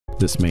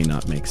this may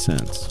not make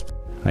sense.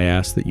 I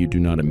ask that you do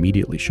not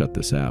immediately shut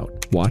this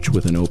out. Watch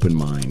with an open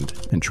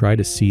mind and try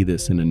to see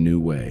this in a new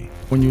way.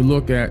 When you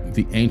look at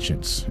the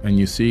ancients and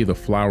you see the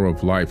flower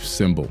of life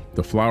symbol,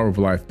 the flower of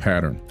life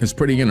pattern, it's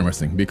pretty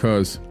interesting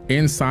because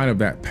inside of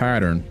that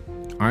pattern,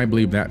 I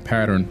believe that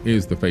pattern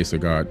is the face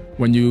of God.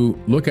 When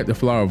you look at the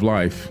flower of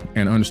life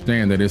and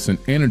understand that it's an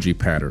energy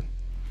pattern,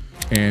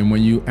 and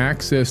when you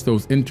access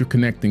those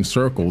interconnecting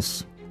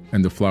circles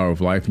and the flower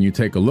of life and you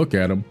take a look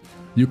at them,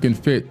 you can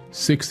fit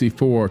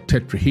 64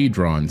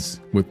 tetrahedrons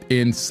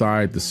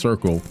inside the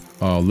circle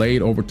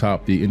laid over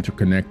top the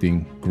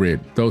interconnecting grid.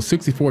 Those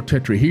 64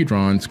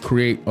 tetrahedrons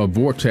create a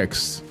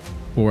vortex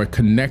or a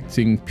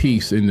connecting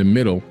piece in the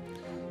middle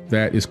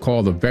that is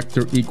called a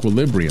vector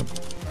equilibrium.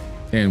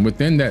 And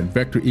within that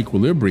vector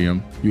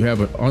equilibrium, you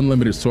have an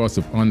unlimited source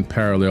of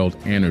unparalleled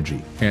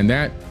energy. And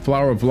that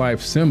flower of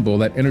life symbol,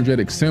 that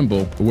energetic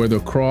symbol where the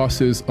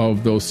crosses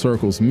of those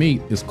circles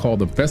meet, is called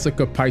the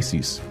Vesica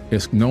Piscis.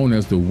 It's known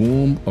as the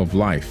womb of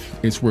life.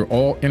 It's where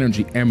all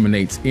energy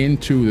emanates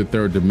into the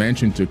third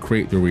dimension to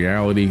create the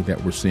reality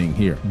that we're seeing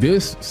here.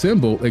 This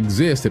symbol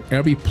exists at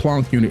every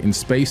Planck unit in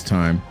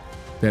space-time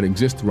that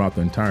exists throughout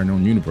the entire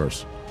known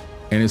universe.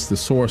 And it's the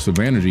source of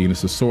energy, and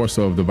it's the source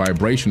of the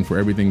vibration for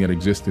everything that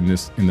exists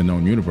in the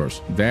known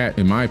universe. That,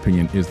 in my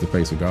opinion, is the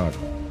face of God.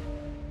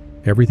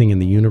 Everything in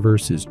the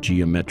universe is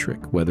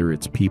geometric, whether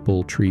it's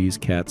people, trees,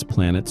 cats,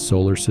 planets,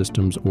 solar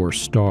systems, or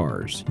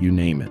stars, you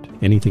name it.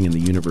 Anything in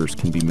the universe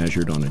can be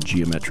measured on a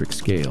geometric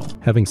scale.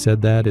 Having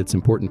said that, it's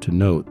important to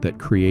note that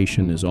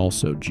creation is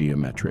also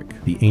geometric.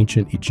 The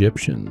ancient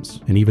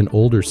Egyptians and even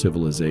older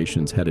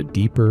civilizations had a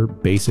deeper,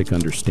 basic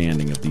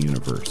understanding of the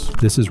universe.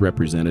 This is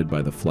represented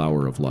by the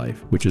flower of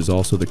life, which is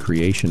also the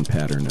creation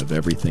pattern of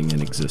everything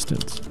in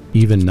existence.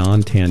 Even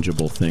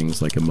non-tangible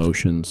things like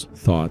emotions,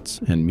 thoughts,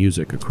 and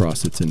music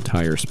across its entire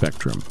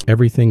spectrum.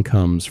 Everything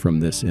comes from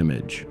this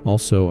image.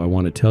 Also, I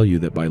want to tell you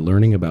that by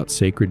learning about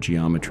sacred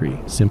geometry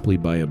simply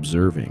by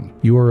observing,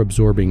 you are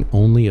absorbing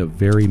only a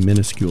very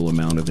minuscule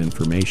amount of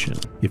information.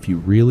 If you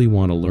really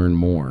want to learn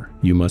more,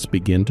 you must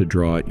begin to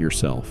draw it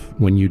yourself.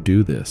 When you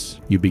do this,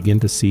 you begin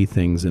to see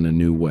things in a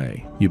new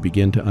way. You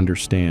begin to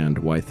understand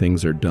why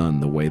things are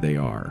done the way they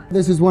are.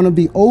 This is one of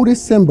the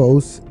oldest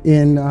symbols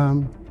in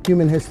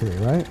human history,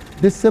 right?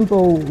 This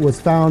symbol was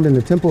found in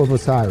the Temple of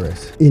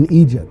Osiris in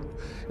Egypt,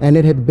 and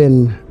it had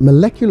been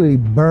molecularly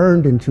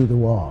burned into the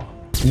wall.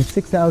 And it's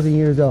 6,000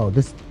 years old.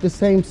 This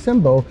same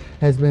symbol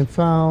has been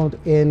found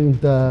in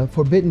the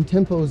forbidden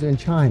temples in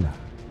China,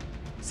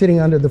 sitting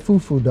under the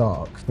fufu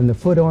dogs. And the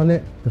foot on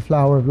it, the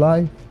flower of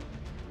life,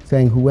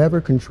 saying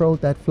whoever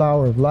controlled that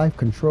flower of life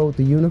controlled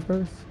the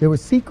universe. There were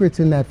secrets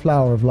in that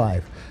flower of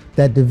life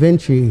that Da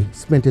Vinci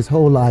spent his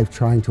whole life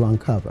trying to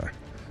uncover.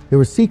 There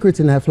were secrets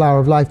in that flower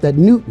of life that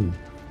Newton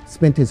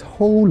spent his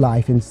whole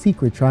life in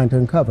secret trying to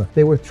uncover.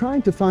 They were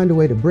trying to find a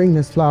way to bring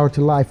this flower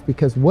to life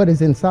because what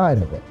is inside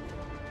of it?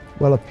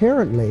 Well,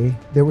 apparently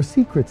there were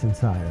secrets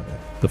inside of it.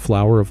 The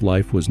flower of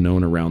life was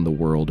known around the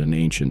world in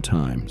ancient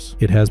times.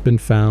 It has been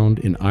found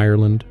in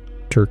Ireland,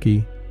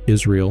 Turkey,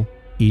 Israel,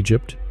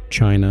 Egypt,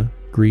 China,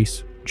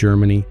 Greece,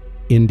 Germany,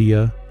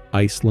 India,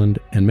 Iceland,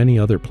 and many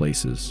other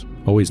places,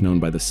 always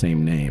known by the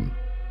same name,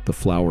 the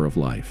flower of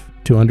life.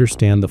 To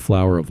understand the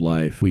flower of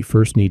life, we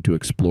first need to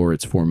explore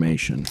its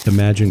formation.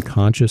 Imagine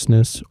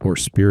consciousness or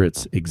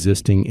spirits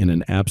existing in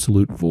an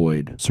absolute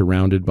void,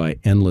 surrounded by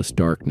endless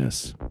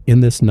darkness. In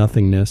this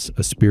nothingness,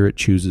 a spirit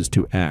chooses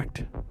to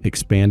act,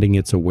 expanding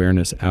its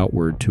awareness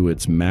outward to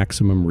its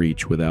maximum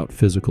reach without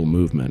physical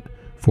movement,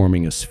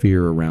 forming a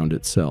sphere around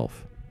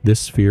itself. This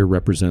sphere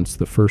represents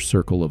the first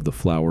circle of the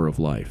flower of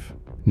life.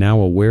 Now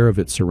aware of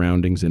its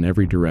surroundings in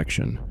every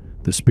direction,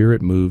 the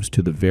spirit moves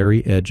to the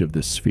very edge of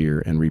this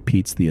sphere and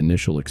repeats the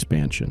initial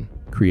expansion,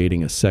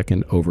 creating a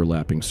second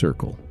overlapping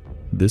circle.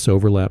 This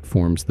overlap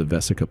forms the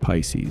Vesica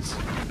Piscis,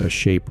 a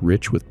shape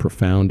rich with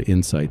profound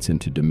insights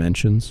into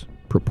dimensions,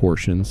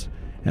 proportions,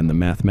 and the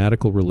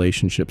mathematical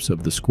relationships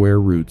of the square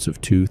roots of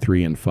 2,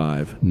 3, and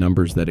 5,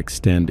 numbers that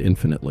extend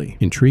infinitely.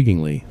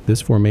 Intriguingly,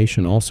 this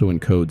formation also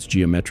encodes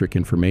geometric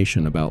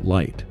information about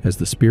light. As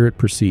the spirit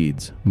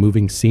proceeds,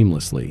 moving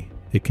seamlessly,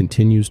 it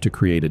continues to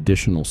create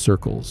additional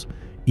circles,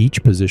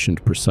 each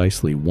positioned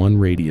precisely one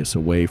radius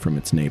away from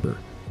its neighbor.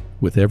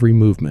 With every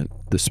movement,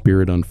 the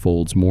spirit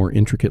unfolds more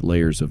intricate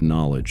layers of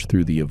knowledge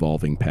through the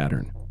evolving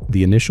pattern.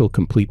 The initial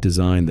complete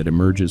design that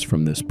emerges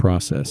from this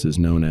process is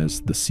known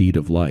as the seed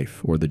of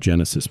life, or the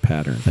Genesis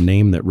pattern, a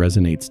name that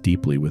resonates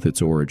deeply with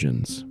its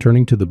origins.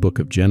 Turning to the book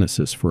of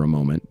Genesis for a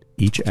moment,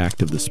 each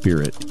act of the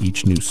spirit,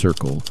 each new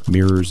circle,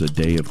 mirrors a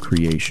day of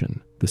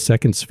creation. The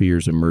second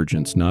sphere's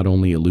emergence not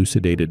only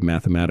elucidated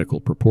mathematical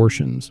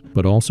proportions,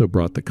 but also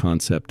brought the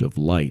concept of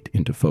light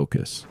into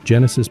focus.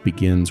 Genesis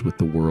begins with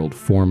the world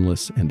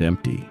formless and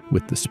empty,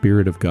 with the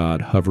Spirit of God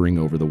hovering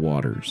over the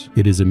waters.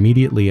 It is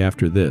immediately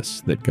after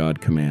this that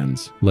God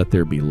commands, "Let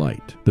there be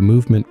light." The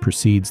movement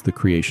precedes the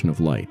creation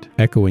of light,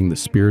 echoing the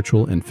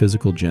spiritual and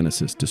physical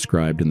Genesis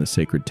described in the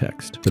sacred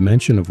text. The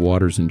mention of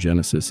waters in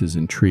Genesis is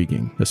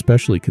intriguing,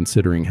 especially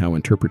considering how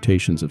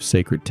interpretations of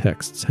sacred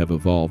texts have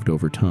evolved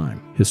over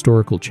time.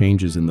 Historical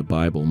changes in the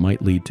Bible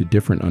might lead to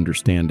different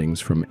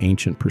understandings from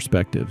ancient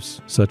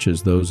perspectives, such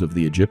as those of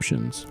the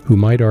Egyptians, who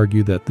might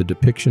argue that the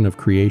depiction of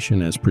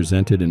creation as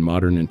presented in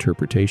modern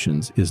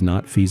interpretations is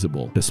not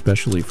feasible,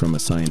 especially from a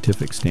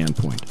scientific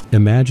standpoint.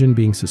 Imagine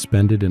being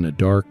suspended in a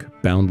dark,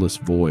 boundless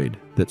void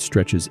that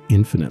stretches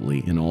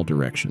infinitely in all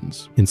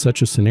directions. In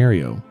such a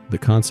scenario, the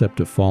concept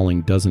of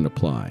falling doesn't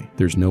apply.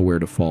 There's nowhere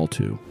to fall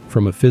to.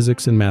 From a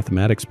physics and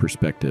mathematics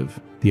perspective,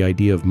 the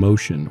idea of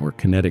motion or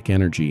kinetic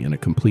energy in a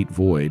complete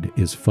void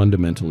is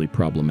fundamentally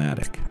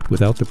problematic.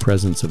 Without the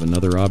presence of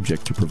another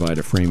object to provide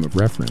a frame of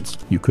reference,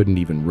 you couldn't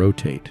even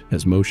rotate,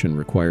 as motion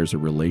requires a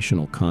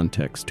relational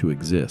context to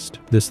exist.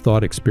 This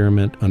thought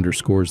experiment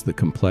underscores the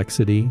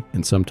complexity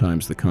and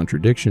sometimes the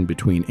contradiction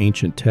between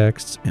ancient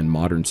texts and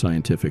modern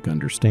scientific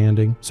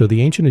understanding. So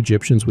the ancient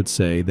Egyptians would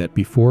say that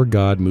before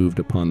God moved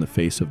upon the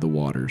face of the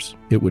waters,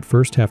 it would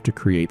first have to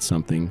create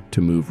something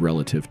to move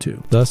relative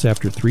to. Thus,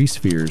 after 3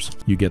 spheres,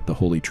 you get the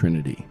Holy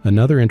Trinity.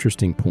 Another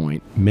interesting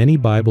point, many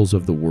Bibles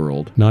of the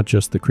world, not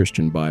just the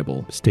Christian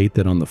Bible, state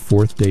that on the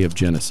 4th day of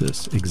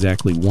Genesis,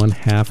 exactly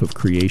 1/2 of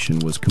creation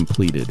was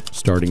completed,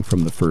 starting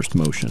from the first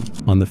motion.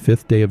 On the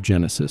 5th day of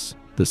Genesis,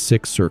 the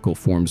 6th circle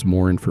forms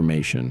more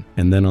information,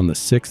 and then on the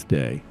 6th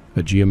day,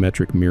 a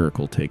geometric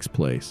miracle takes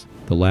place.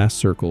 The last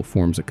circle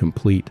forms a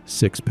complete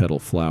 6-petal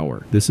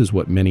flower. This is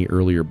what many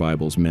earlier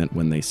Bibles meant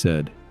when they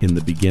said, "In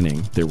the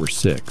beginning, there were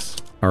 6."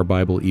 Our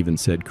Bible even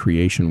said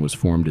creation was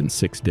formed in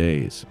 6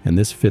 days, and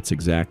this fits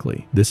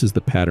exactly. This is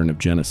the pattern of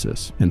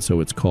Genesis, and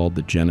so it's called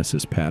the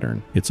Genesis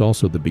pattern. It's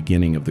also the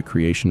beginning of the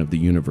creation of the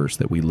universe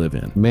that we live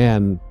in.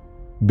 Man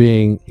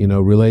being,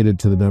 related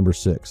to the number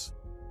 6.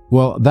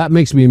 Well, that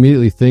makes me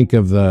immediately think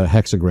of the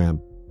hexagram,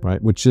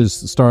 right? Which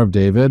is the Star of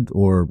David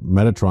or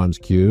Metatron's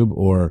cube,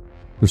 or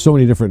there's so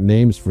many different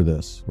names for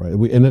this, right?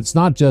 And it's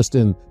not just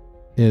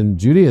in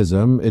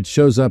Judaism, it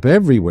shows up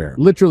everywhere,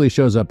 literally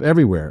shows up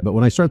everywhere. But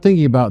when I start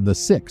thinking about the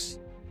 6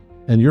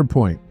 and your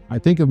point, I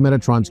think of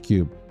Metatron's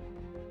cube.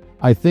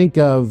 I think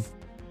of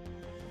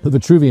the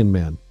Vitruvian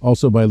Man,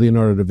 also by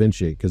Leonardo da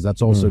Vinci, because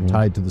that's also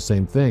tied to the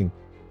same thing.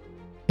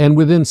 And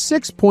within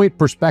 6-point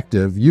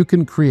perspective, you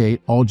can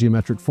create all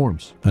geometric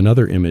forms.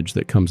 Another image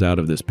that comes out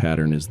of this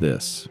pattern is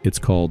this. It's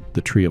called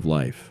the Tree of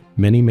Life.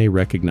 Many may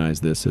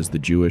recognize this as the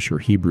Jewish or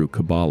Hebrew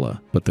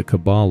Kabbalah, but the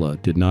Kabbalah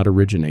did not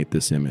originate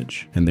this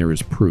image, and there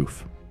is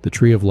proof. The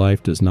Tree of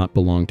Life does not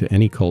belong to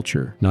any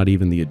culture, not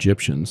even the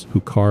Egyptians, who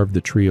carved the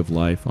Tree of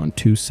Life on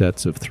 2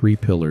 sets of 3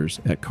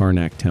 pillars at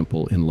Karnak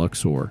Temple in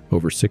Luxor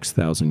over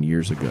 6,000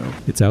 years ago.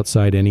 It's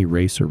outside any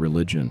race or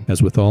religion.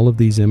 As with all of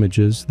these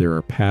images, there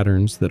are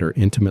patterns that are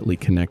intimately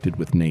connected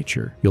with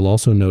nature. You'll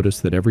also notice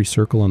that every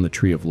circle on the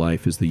Tree of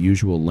Life is the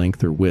usual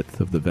length or width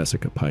of the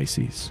Vesica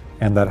Pisces.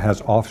 And that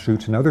has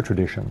offshoots in other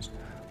traditions,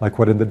 like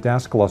what in the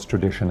Daskalos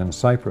tradition in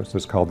Cyprus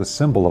is called the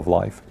symbol of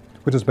life,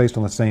 which is based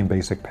on the same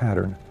basic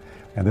pattern.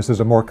 And this is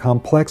a more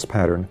complex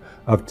pattern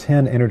of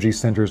 10 energy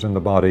centers in the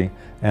body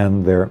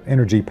and their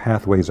energy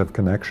pathways of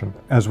connection.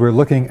 As we're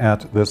looking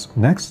at this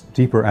next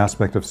deeper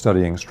aspect of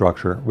studying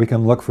structure, we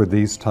can look for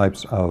these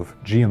types of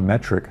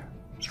geometric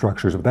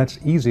structures. But that's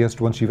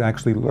easiest once you've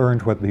actually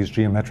learned what these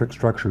geometric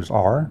structures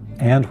are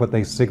and what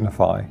they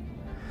signify.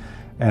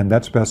 And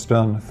that's best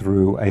done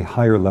through a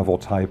higher level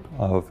type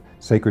of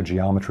sacred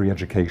geometry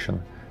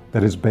education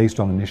that is based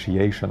on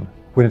initiation.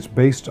 When it's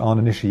based on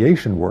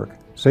initiation work,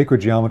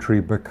 sacred geometry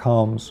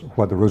becomes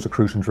what the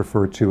Rosicrucians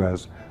refer to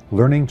as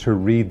learning to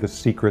read the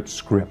secret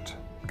script,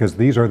 because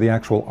these are the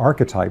actual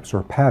archetypes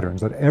or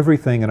patterns that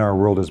everything in our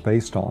world is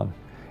based on,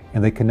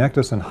 and they connect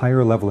us in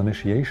higher level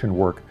initiation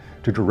work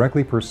to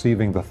directly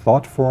perceiving the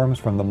thought forms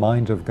from the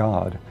mind of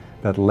God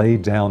that lay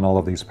down all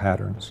of these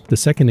patterns. The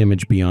second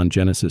image beyond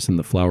Genesis in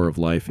the Flower of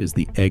Life is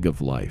the Egg of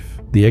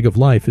Life. The Egg of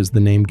Life is the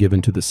name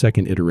given to the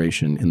second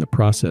iteration in the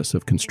process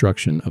of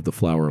construction of the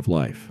Flower of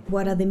Life.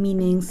 What are the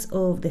meanings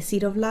of the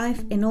Seed of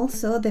Life and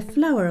also the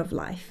Flower of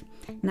Life?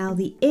 Now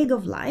the Egg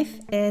of Life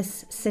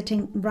is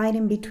sitting right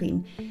in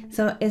between.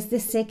 So it's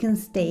the second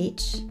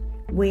stage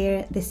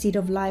where the Seed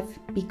of Life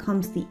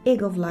becomes the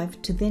Egg of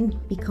Life to then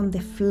become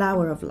the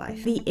Flower of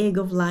Life. The Egg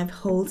of Life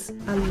holds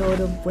a lot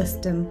of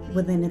wisdom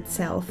within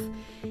itself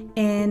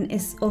and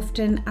is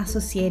often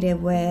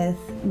associated with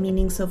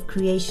meanings of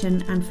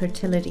creation and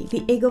fertility.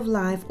 The Egg of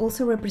Life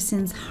also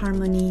represents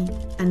harmony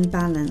and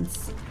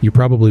balance. You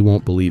probably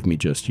won't believe me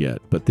just yet,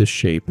 but this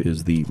shape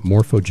is the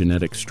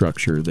morphogenetic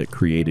structure that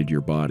created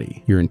your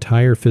body. Your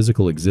entire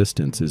physical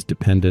existence is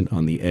dependent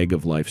on the Egg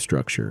of Life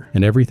structure,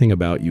 and everything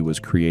about you was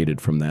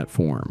created from that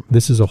form.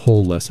 This is a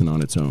whole lesson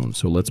on its own,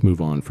 so let's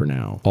move on for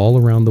now. All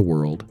around the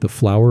world, the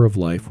Flower of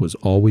Life was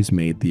always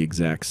made the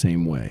exact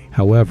same way.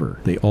 However,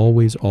 they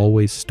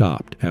always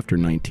stopped after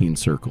 19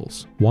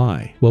 circles.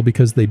 Why? Well,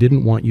 because they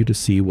didn't want you to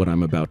see what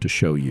I'm about to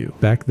show you.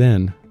 Back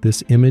then,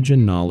 this image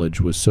and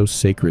knowledge was so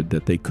sacred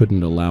that they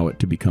couldn't allow it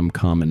to become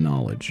common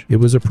knowledge. It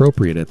was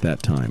appropriate at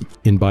that time.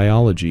 In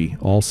biology,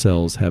 all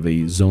cells have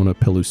a zona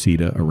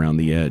pellucida around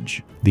the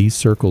edge. These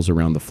circles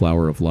around the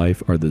Flower of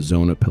Life are the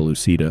zona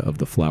pellucida of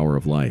the Flower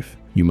of Life.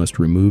 You must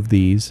remove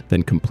these,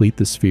 then complete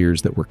the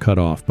spheres that were cut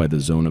off by the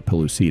zona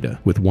pellucida.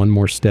 With one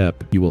more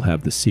step, you will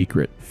have the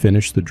secret.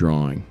 Finish the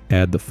drawing.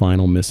 Add the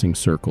final missing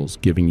circles,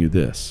 giving you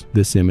this.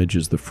 This image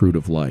is the fruit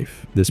of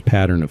life. This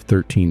pattern of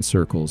 13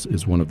 circles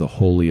is one of the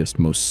holiest,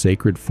 most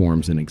sacred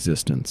forms in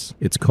existence.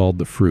 It's called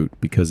the fruit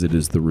because it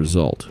is the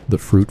result, the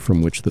fruit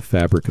from which the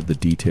fabric of the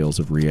details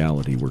of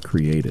reality were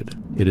created.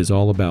 It is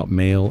all about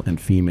male and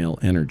female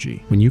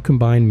energy. When you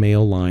combine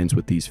male lines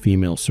with these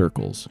female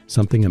circles,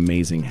 something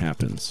amazing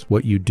happens.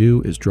 What you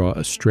do is draw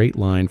a straight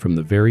line from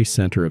the very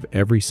center of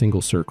every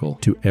single circle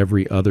to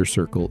every other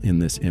circle in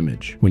this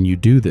image. When you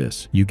do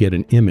this, you get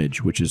an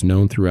image which is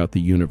known throughout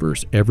the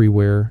universe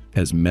everywhere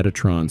as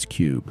Metatron's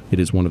cube. It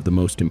is one of the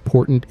most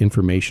important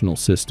informational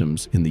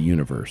systems in the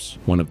universe,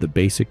 one of the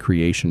basic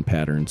creation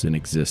patterns in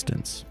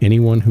existence.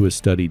 Anyone who has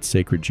studied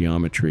sacred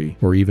geometry,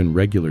 or even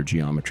regular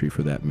geometry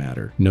for that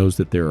matter, knows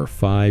that there are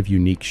 5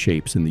 unique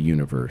shapes in the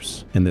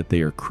universe, and that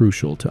they are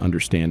crucial to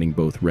understanding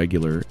both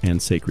regular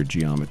and sacred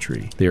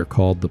geometry. They are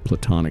called the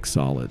Platonic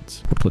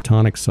solids. A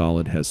Platonic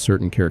solid has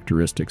certain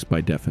characteristics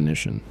by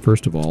definition.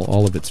 First of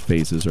all of its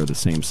phases are the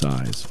same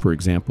size. For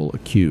example, a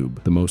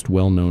cube, the most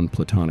well-known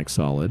Platonic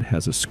solid,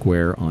 has a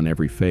square on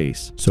every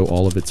face, so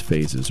all of its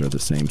phases are the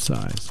same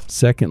size.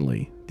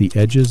 Secondly, the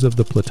edges of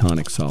the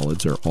Platonic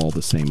solids are all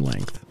the same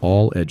length.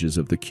 All edges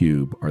of the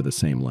cube are the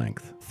same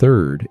length.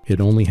 Third, it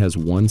only has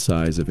one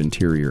size of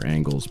interior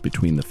angles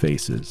between the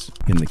faces.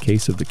 In the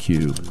case of the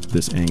cube,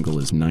 this angle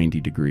is 90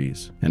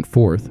 degrees. And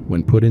fourth,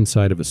 when put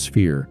inside of a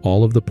sphere,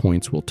 all of the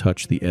points will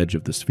touch the edge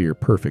of the sphere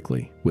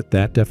perfectly. With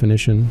that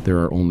definition, there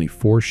are only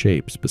 4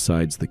 shapes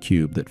besides the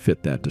cube that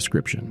fit that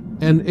description.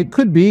 And it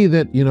could be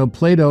that,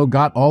 Plato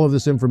got all of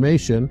this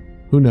information,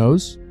 who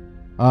knows,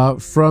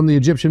 from the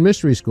Egyptian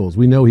mystery schools.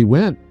 We know he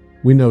went.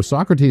 We know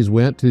Socrates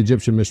went to the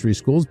Egyptian mystery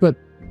schools, but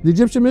the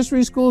Egyptian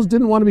mystery schools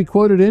didn't want to be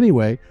quoted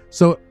anyway,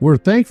 so we're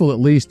thankful at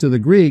least to the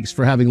Greeks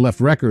for having left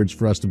records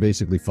for us to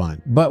basically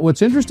find. But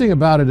what's interesting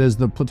about it is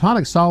the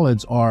Platonic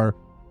solids are,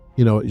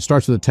 it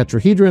starts with a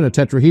tetrahedron. A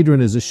tetrahedron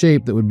is a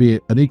shape that would be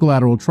an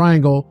equilateral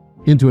triangle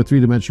into a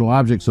 3-dimensional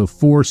object, so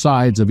 4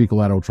 sides of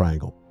equilateral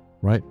triangle,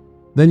 right?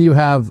 Then you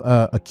have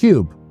a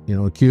cube.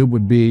 A cube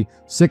would be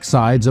 6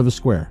 sides of a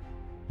square,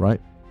 right?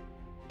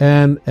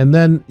 And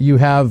then you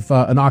have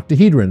an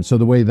octahedron. So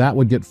the way that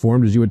would get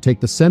formed is you would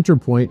take the center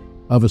point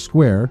of a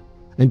square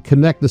and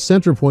connect the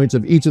center points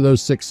of each of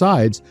those 6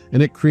 sides,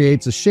 and it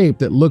creates a shape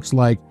that looks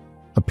like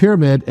a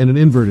pyramid and an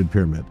inverted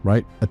pyramid,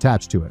 right,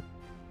 attached to it.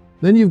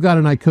 Then you've got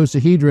an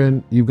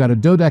icosahedron, you've got a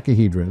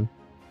dodecahedron,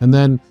 and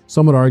then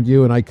some would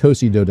argue an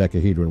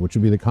icosydodecahedron, which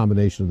would be the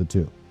combination of the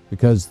two.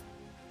 Because,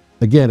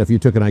 again, if you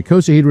took an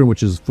icosahedron,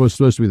 which is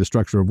supposed to be the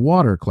structure of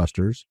water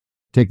clusters,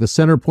 take the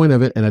center point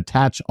of it and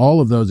attach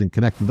all of those and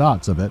connect the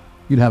dots of it,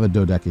 you'd have a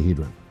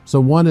dodecahedron. So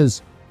one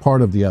is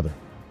part of the other,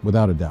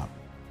 without a doubt.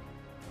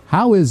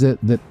 How is it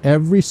that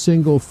every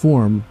single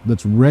form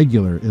that's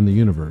regular in the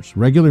universe,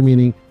 regular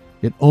meaning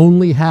it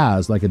only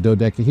has, like a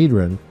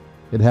dodecahedron,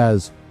 it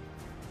has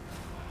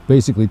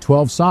basically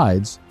 12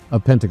 sides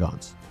of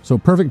pentagons. So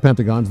perfect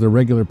pentagons, they're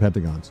regular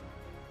pentagons.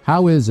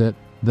 How is it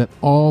that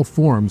all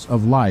forms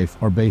of life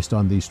are based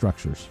on these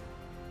structures?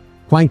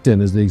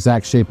 Plankton is the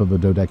exact shape of a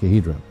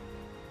dodecahedron.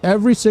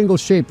 Every single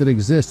shape that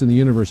exists in the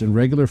universe in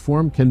regular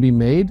form can be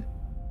made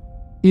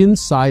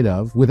inside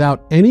of,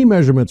 without any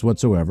measurements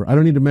whatsoever. I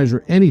don't need to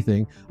measure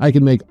anything. I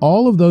can make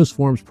all of those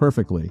forms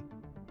perfectly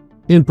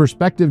in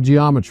perspective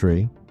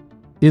geometry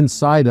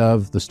inside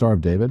of the Star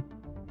of David,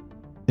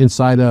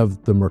 inside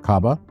of the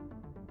Merkaba.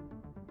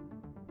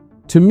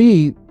 To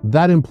me,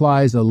 that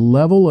implies a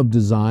level of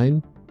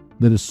design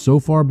that is so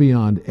far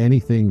beyond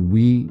anything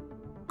we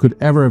could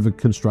ever have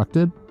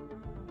constructed,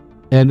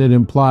 and it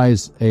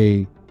implies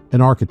an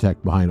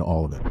architect behind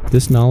all of it.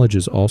 This knowledge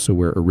is also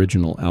where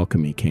original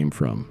alchemy came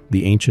from.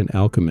 The ancient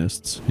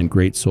alchemists and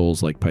great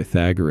souls like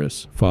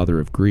Pythagoras, father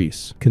of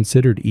Greece,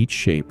 considered each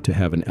shape to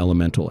have an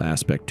elemental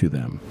aspect to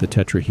them. The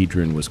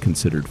tetrahedron was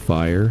considered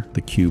fire,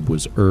 the cube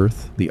was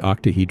earth, the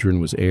octahedron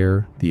was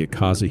air, the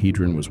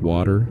icosahedron was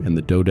water, and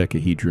the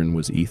dodecahedron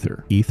was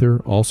ether.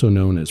 Ether, also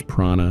known as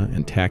prana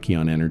and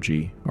tachyon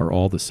energy, are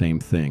all the same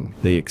thing.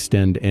 They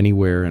extend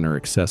anywhere and are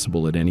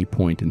accessible at any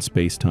point in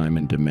space-time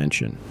and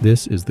dimension.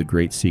 This is the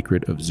great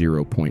secret of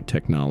zero-point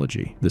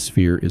technology. The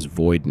sphere is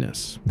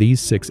voidness.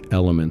 These 6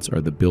 elements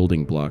are the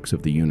building blocks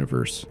of the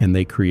universe, and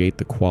they create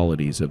the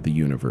qualities of the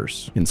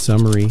universe. In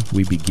summary,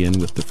 we begin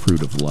with the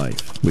fruit of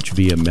life, which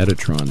via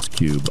Metatron's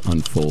cube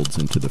unfolds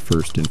into the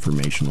first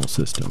informational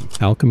system.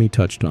 Alchemy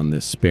touched on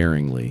this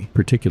sparingly,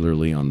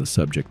 particularly on the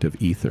subject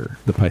of ether.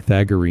 The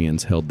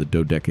Pythagoreans held the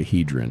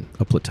dodecahedron,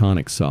 a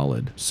Platonic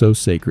solid, so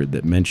sacred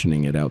that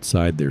mentioning it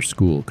outside their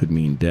school could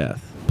mean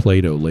death.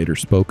 Plato later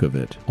spoke of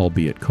it,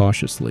 albeit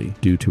cautiously,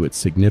 due to its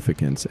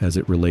significance as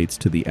it relates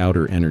to the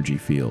outer energy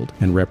field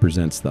and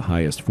represents the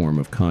highest form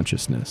of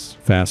consciousness.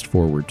 Fast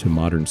forward to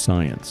modern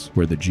science,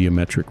 where the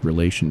geometric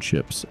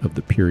relationships of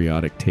the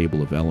periodic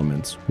table of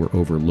elements were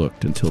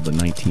overlooked until the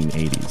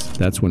 1980s.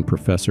 That's when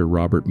Professor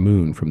Robert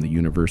Moon from the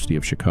University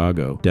of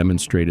Chicago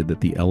demonstrated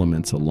that the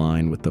elements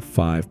align with the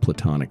 5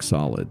 Platonic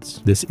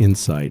solids. This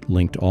insight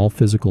linked all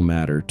physical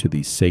matter to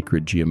these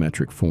sacred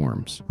geometric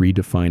forms,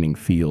 redefining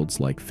fields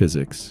like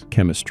physics,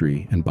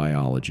 chemistry, and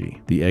biology.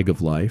 The egg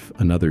of life,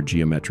 another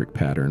geometric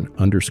pattern,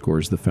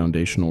 underscores the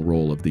foundational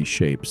role of these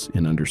shapes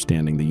in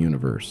understanding the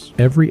universe.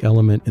 Every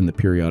element in the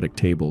periodic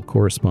table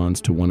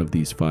corresponds to one of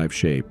these 5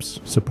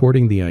 shapes,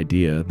 supporting the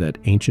idea that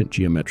ancient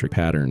geometric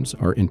patterns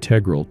are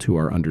integral to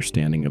our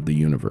understanding of the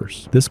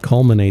universe. This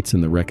culminates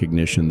in the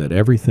recognition that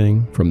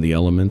everything, from the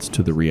elements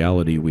to the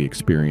reality we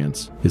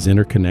experience, is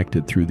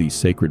interconnected through these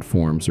sacred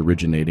forms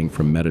originating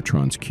from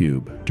Metatron's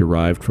cube,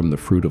 derived from the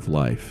fruit of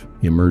life,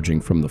 emerging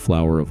from the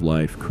flower of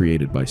life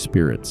created by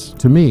spirits.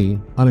 To me,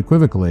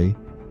 unequivocally,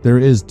 there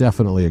is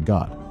definitely a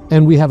God,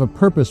 and we have a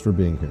purpose for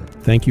being here.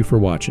 Thank you for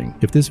watching.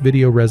 If this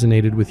video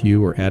resonated with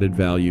you or added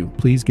value,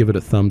 please give it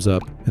a thumbs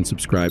up and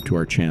subscribe to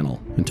our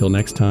channel. Until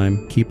next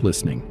time, keep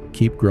listening,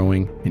 keep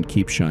growing, and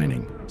keep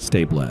shining.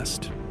 Stay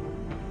blessed.